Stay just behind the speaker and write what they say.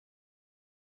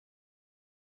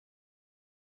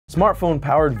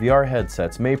Smartphone-powered VR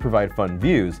headsets may provide fun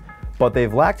views, but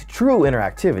they've lacked true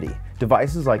interactivity.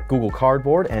 Devices like Google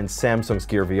Cardboard and Samsung's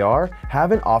Gear VR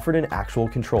haven't offered an actual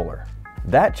controller.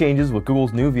 That changes with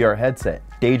Google's new VR headset,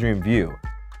 Daydream View.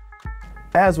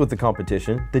 As with the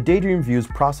competition, the Daydream View's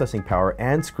processing power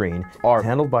and screen are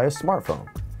handled by a smartphone.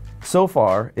 So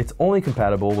far, it's only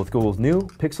compatible with Google's new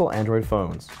Pixel Android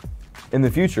phones. In the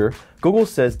future, Google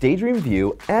says Daydream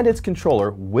View and its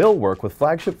controller will work with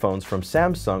flagship phones from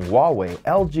Samsung, Huawei,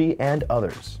 LG, and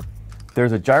others.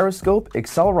 There's a gyroscope,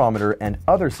 accelerometer, and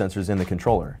other sensors in the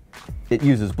controller. It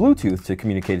uses Bluetooth to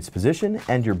communicate its position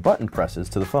and your button presses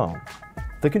to the phone.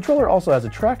 The controller also has a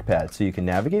trackpad so you can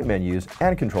navigate menus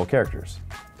and control characters.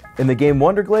 In the game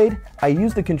Wonderglade, I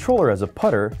used the controller as a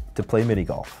putter to play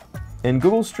mini-golf. In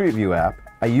Google Street View app,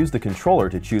 I used the controller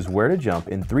to choose where to jump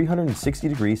in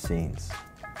 360-degree scenes.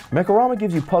 Mekorama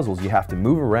gives you puzzles you have to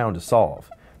move around to solve.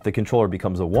 The controller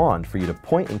becomes a wand for you to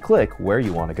point and click where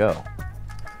you want to go.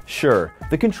 Sure,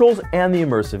 the controls and the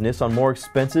immersiveness on more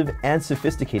expensive and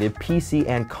sophisticated PC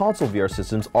and console VR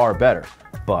systems are better,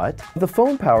 but the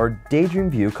phone-powered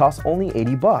Daydream View costs only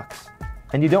 $80,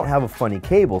 and you don't have a funny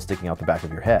cable sticking out the back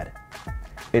of your head.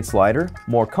 It's lighter,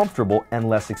 more comfortable, and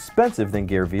less expensive than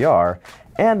Gear VR,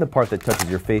 and the part that touches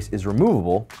your face is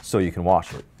removable so you can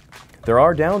wash it. There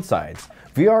are downsides.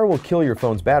 VR will kill your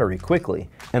phone's battery quickly,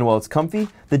 and while it's comfy,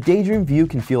 the Daydream View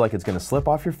can feel like it's going to slip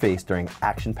off your face during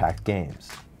action-packed games.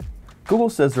 Google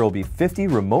says there will be 50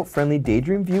 remote-friendly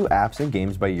Daydream View apps and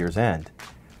games by year's end,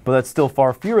 but that's still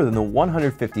far fewer than the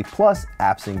 150-plus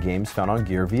apps and games found on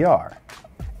Gear VR.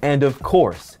 And of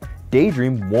course,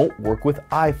 Daydream won't work with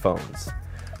iPhones.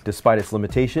 Despite its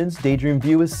limitations, Daydream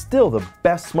View is still the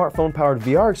best smartphone-powered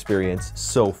VR experience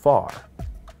so far.